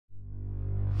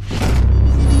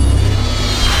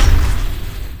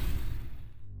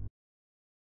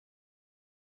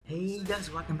guys,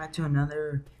 welcome back to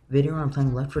another video where I'm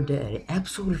playing Left 4 Dead.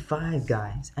 Episode 5,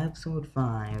 guys. Episode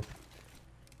 5.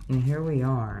 And here we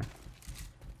are.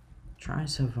 Try to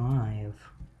survive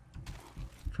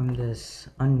from this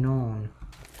unknown.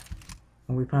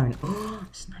 Well, we probably... Oh!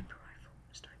 Sniper rifle.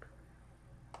 Sniper.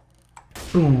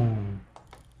 Boom!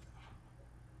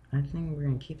 I think we're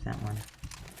gonna keep that one.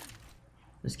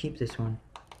 Let's keep this one.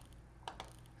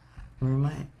 Where am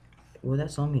I? Will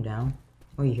that slow me down?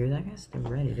 Oh, you hear that, guys? They're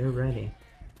ready. They're ready.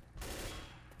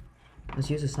 Let's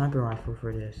use a sniper rifle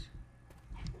for this.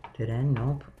 Dead end?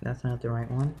 Nope. That's not the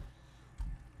right one.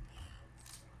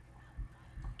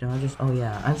 Do I just... Oh,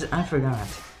 yeah. I forgot.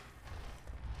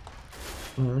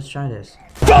 Wait, let's try this.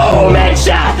 Boom!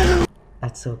 Headshot!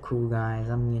 That's so cool, guys.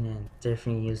 I'm gonna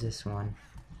definitely use this one.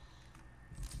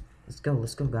 Let's go,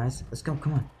 guys. Let's go.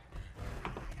 Come on.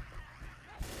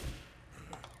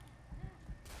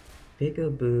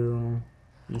 Peekaboo.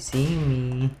 You see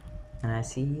me, and I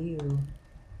see you.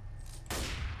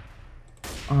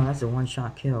 Oh, that's a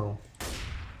one-shot kill.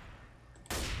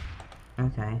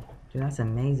 Okay, dude, that's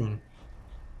amazing.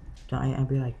 I'd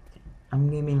be like, I'm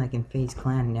gonna be like in FaZe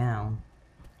Clan now.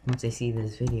 Once I see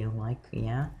this video, like,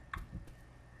 yeah.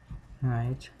 All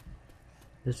right,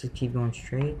 let's just keep going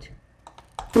straight.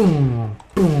 Boom,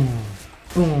 boom,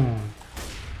 boom.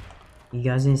 You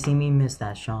guys didn't see me miss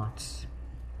that shot.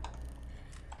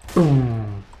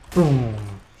 Boom, boom.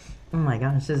 Oh my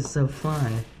gosh, this is so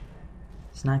fun.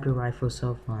 Sniper rifle is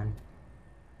so fun.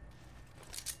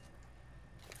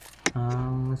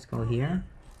 Let's go here.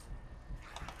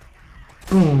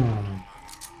 Boom.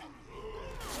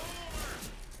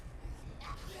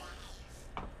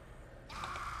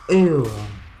 Ew.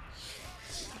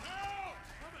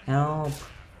 Help.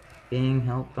 Being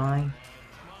helped by.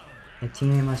 A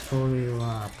teammate must pull you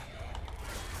up.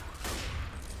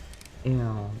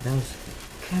 Ew, that was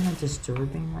kind of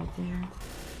disturbing right there.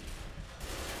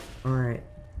 Or,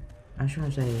 I should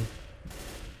want to say...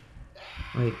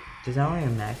 Wait, does that only a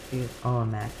Mac be? Oh, a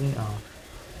Mac be? Oh.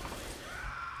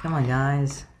 Come on,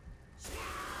 guys.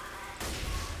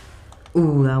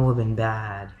 Ooh, that would've been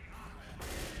bad.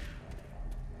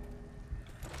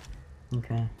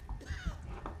 Okay.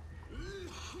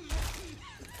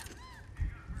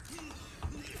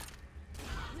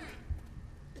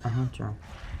 A hunter.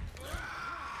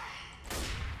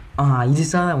 Ah, you just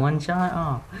saw that one shot?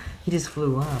 Oh, he just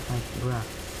flew up, like, bruh.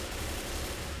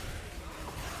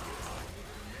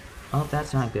 Oh,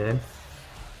 that's not good.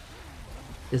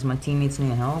 Does my teammates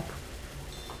need help?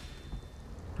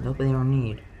 Nope, they don't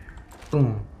need.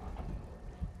 Boom.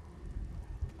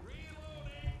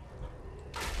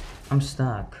 I'm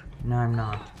stuck. No, I'm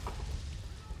not.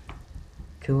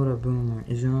 Kill the boomer.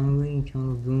 Is there only way you kill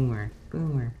the boomer?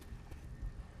 Boomer.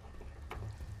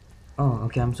 Oh,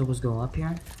 okay, I'm supposed to go up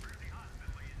here?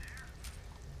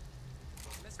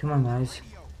 Come on, guys.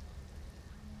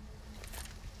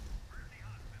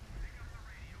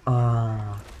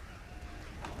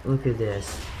 Look at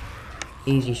this.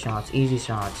 Easy shots, easy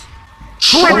shots.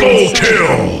 Triple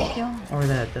kill! Or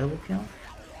that double kill?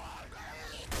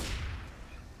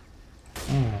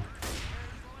 Oh.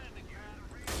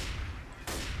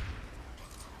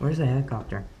 Where's the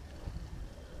helicopter?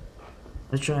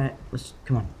 Let's try it.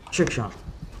 Come on. Trick shot.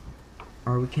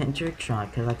 Or we can't trick shot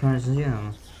because I can't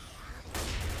zoom.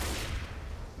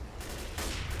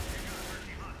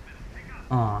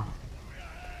 Aw.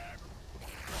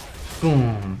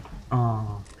 Boom.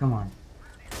 Oh, come on.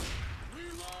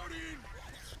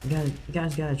 You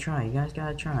guys gotta try. You guys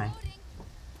gotta try.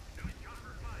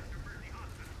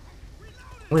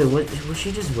 Wait, was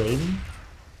she just waving?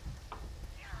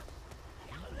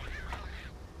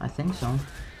 I think so.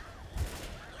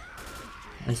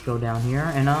 Let's go down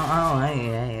here and oh,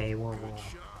 hey, whoa.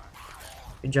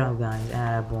 Good job, guys.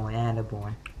 Attaboy,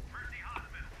 attaboy.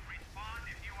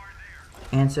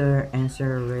 Answer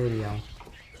radio.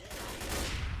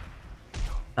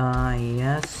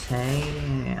 Yes, hey,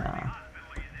 yeah.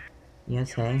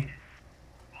 Yes, hey.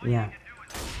 Yeah.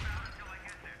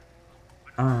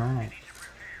 Alright.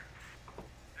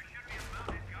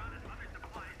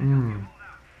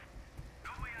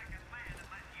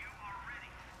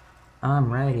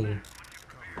 I'm ready.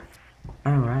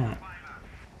 Alright.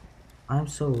 I'm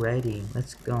so ready.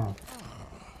 Let's go.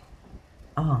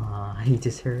 Ah, he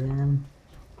just heard him.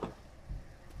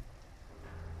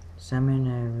 Summon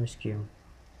a rescue.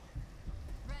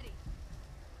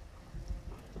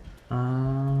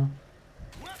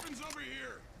 Weapons over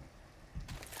here.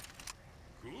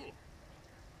 Cool.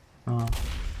 Oh.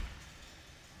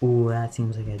 Ooh, that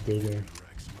seems like a digger.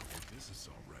 This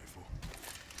assault rifle.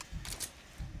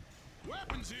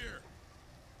 Weapons here.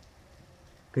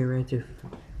 Be ready to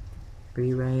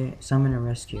Be ready. Summon and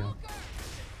rescue.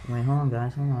 Wait, hold on,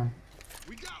 guys. Hold on.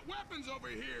 We got weapons over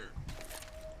here.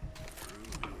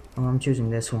 Oh, I'm choosing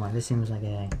this one. This seems like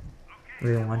a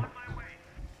real one.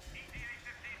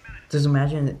 Just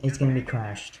imagine it's gonna be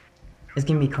crashed. It's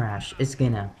gonna be crashed. It's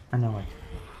gonna. I know it.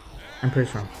 I'm pretty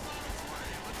sure.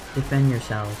 Defend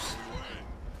yourselves.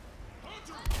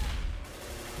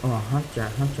 Oh, a hunter,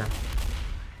 hunter.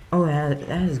 Oh, that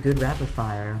is good rapid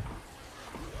fire.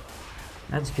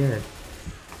 That's good.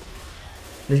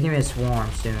 There's gonna be a swarm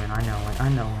soon. I know it. I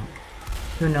know it.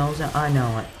 Who knows it? I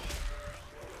know it.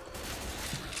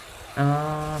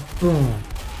 Boom.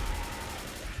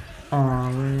 Oh,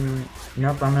 wait.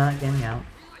 Nope, I'm not getting out.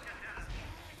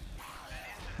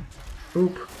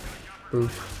 Boop.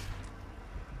 Boop.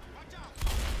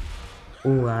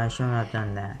 Ooh, I should not have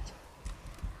done that.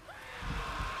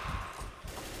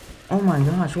 Oh my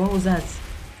gosh, what was that?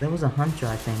 That was a hunter,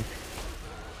 I think.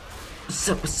 What's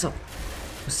up, what's up?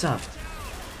 What's up?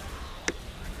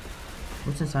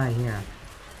 What's inside here?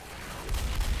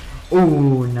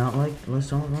 Ooh, not like, let's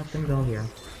don't let them go here.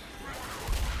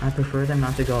 I prefer them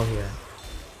not to go here.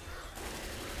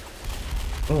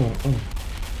 Oh, oh.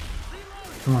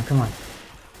 Come on, come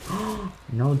on.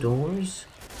 No doors?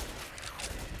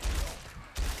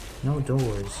 No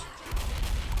doors.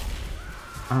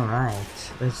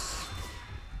 Alright, let's...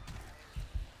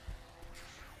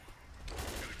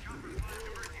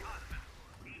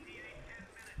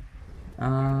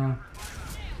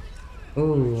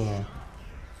 Ooh.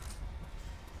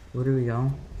 Where do we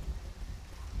go?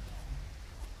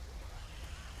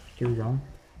 Do we go?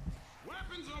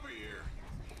 Weapons over here.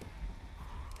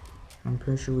 I'm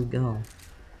pretty sure we go.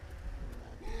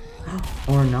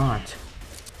 Or not.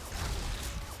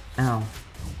 Ow.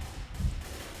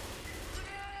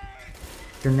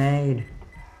 Grenade.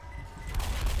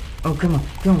 Oh, come on.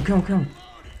 Come on, come on, come on.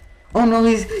 Oh no,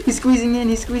 he's squeezing in,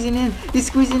 he's squeezing in, he's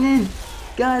squeezing in.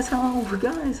 Guys, help,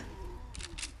 guys.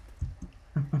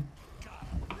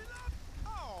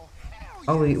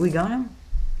 Oh, we got him?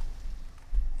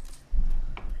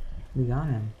 We got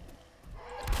him.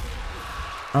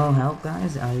 Oh, help,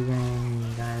 guys. Are you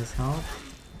going, guys, help?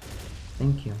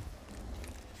 Thank you.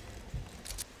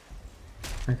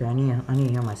 Okay, I need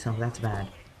to heal myself. That's bad.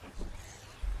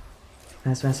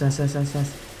 Fast, fast, fast, fast, fast,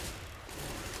 fast.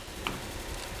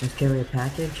 Let's carry a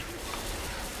package.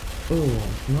 Ooh,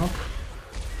 nope.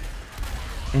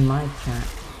 In my chat.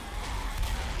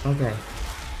 Okay.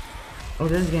 Oh,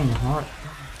 this is getting hard.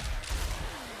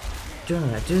 Dude,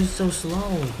 this is so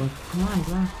slow. But come on,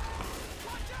 bro.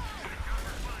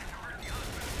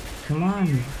 Come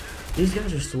on. These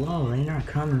guys are slow. They're not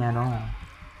coming at all.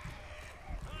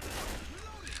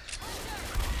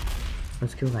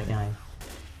 Let's kill that guy.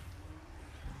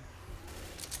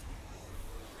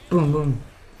 Boom, boom.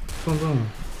 Boom, boom.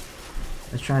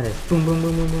 Let's try this. Boom, boom,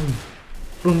 boom, boom, boom.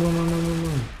 Boom, boom, boom, boom, boom,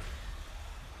 boom.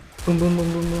 Boom, boom,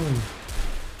 boom, boom, boom.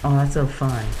 Oh, that's so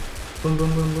fun. Boom,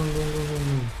 boom, boom, boom, boom, boom, boom,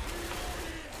 boom.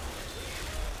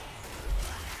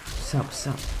 Sup,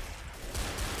 sup.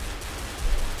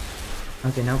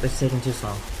 Okay, nope, it's taking too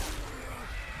slow.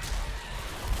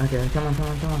 Okay, come on, come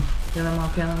on, come on. Kill them all,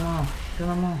 kill them all. Kill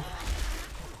them all.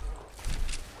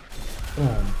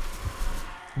 Boom.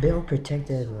 Build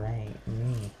protected right,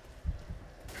 me.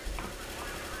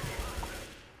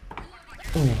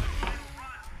 Ooh.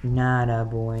 Nada,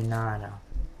 boy, nada.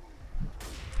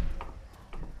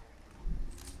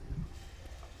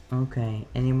 Okay,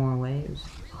 any more waves?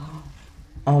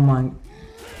 Oh my...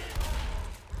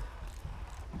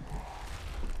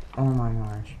 Oh my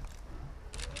gosh.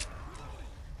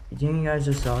 Didn't you guys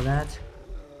just saw that?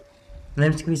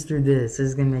 Let me squeeze through this. This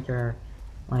is gonna make our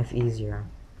life easier.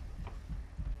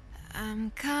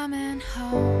 I'm coming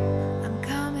home, I'm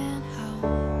coming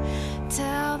home.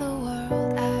 Tell the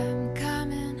world I'm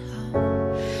coming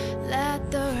home. Let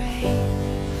the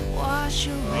rain wash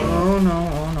away. Oh no,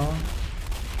 oh no.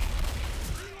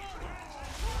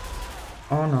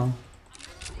 Oh no.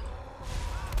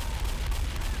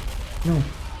 No.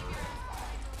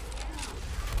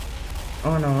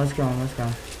 Oh no, let's go, let's go.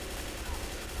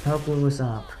 Help Lewis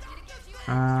up.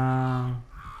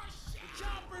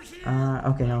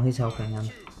 Okay, no, he's helping him.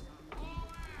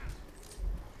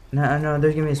 No, no,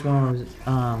 there's gonna be a swarm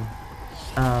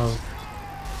of...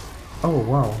 Oh,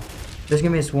 whoa. There's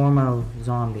gonna be a swarm of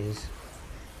zombies.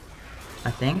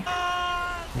 I think?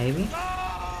 Maybe?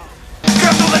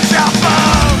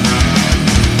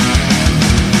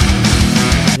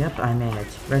 Yep, I made it.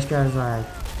 Rescuer's like,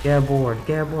 get aboard,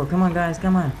 get aboard. Come on, guys,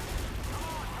 come on.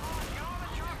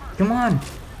 Come on.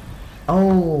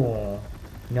 Oh,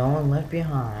 no one left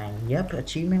behind. Yep,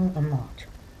 achievement unlocked.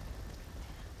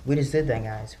 We just did that,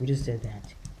 guys. We just did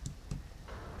that.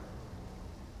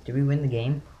 Did we win the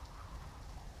game?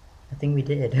 I think we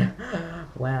did.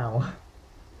 Wow.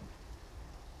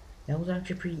 That was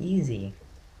actually pretty easy.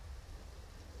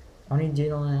 I only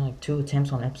did only like 2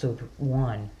 attempts on episode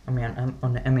 1. I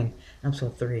mean,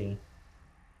 episode 3.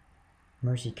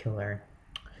 Mercy Killer.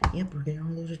 Yep, we're getting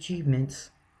all those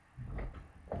achievements.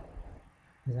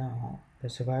 Is that all? The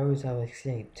survivors have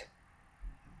escaped.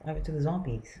 What happened to the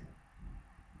zombies?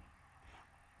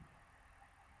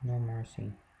 No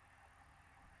mercy.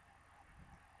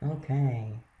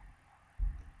 Okay.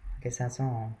 I guess that's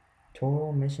all.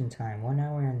 Total mission time, 1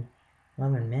 hour and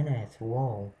 11 minutes.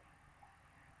 Whoa.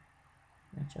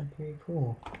 That's actually pretty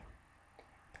cool.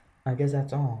 I guess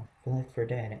that's all for Left 4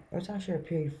 Dead. It was actually a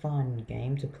pretty fun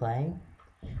game to play.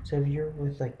 So if you're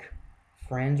with like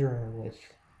friends or with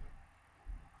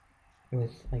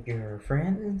like your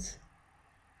friends,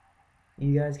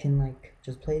 you guys can like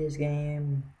just play this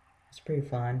game. It's pretty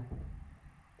fun.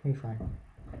 Pretty fun.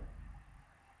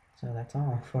 So that's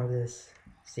all for this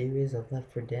series of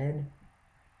Left 4 Dead.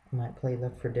 I might play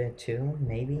Left 4 Dead 2,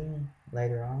 maybe,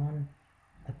 later on.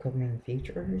 Upcoming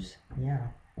features,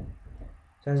 yeah.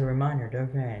 So as a reminder, don't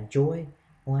forget to enjoy,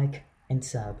 like, and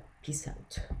sub. Peace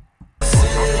out.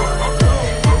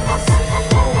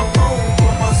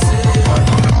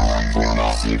 For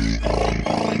my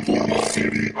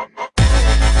city,